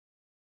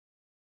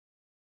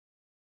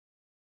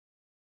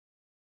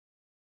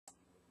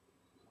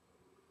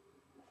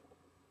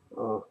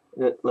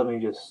Let me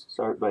just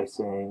start by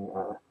saying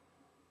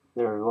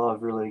there are a lot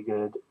of really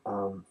good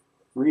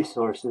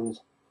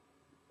resources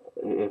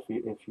if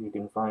you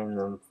can find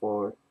them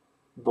for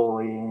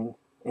bullying,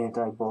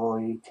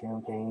 anti-bully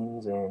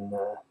campaigns, and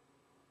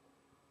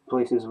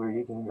places where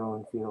you can go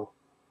and feel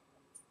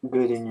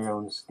good in your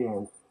own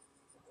skin,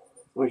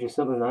 which is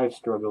something I've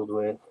struggled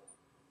with.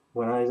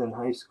 When I was in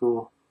high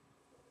school,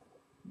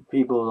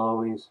 people would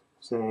always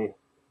say,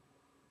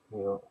 you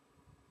know,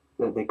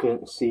 that they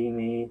couldn't see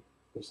me.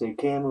 They say,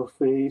 "Camel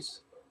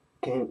face,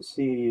 can't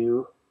see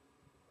you,"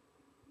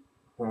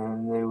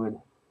 and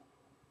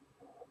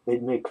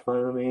they'd make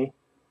fun of me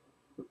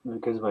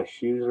because my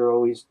shoes are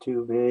always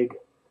too big.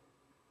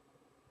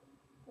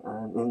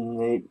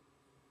 And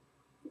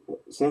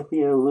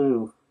Cynthia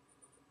Lou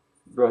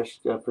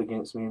brushed up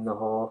against me in the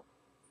hall.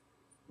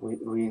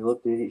 We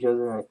looked at each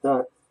other, and I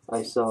thought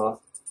I saw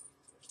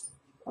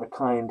a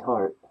kind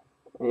heart.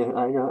 And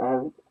I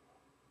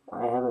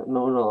haven't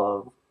known a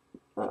lot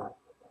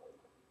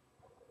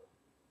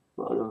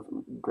of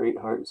great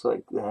hearts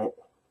like that.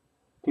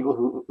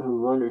 People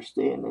who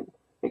understand and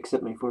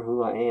accept me for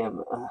who I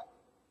am.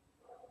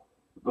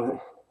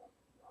 But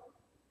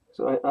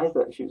I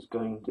thought she was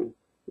going to,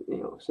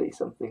 say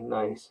something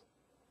nice.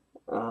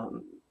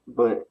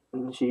 But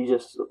she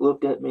just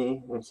looked at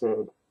me and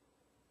said,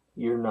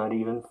 "You're not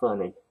even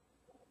funny."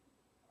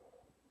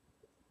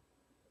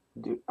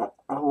 Dude,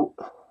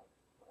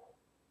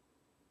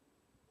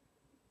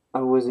 I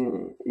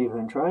wasn't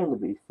even trying to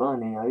be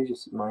funny. I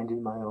just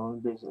minded my own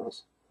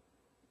business.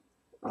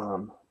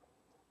 Um,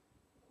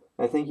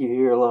 I think you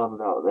hear a lot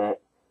about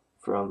that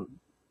from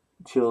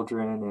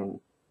children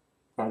and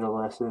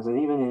adolescents and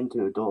even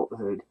into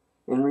adulthood.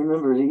 And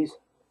remember, these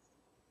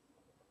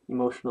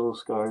emotional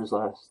scars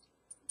last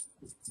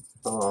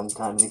a long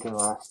time. They can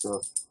last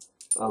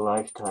a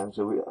lifetime.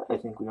 So I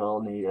think we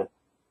all need a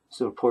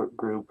support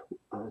group,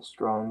 a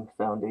strong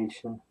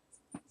foundation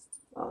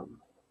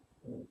um,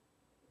 to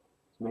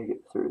make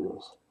it through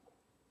this.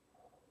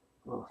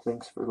 Well,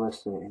 thanks for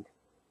listening.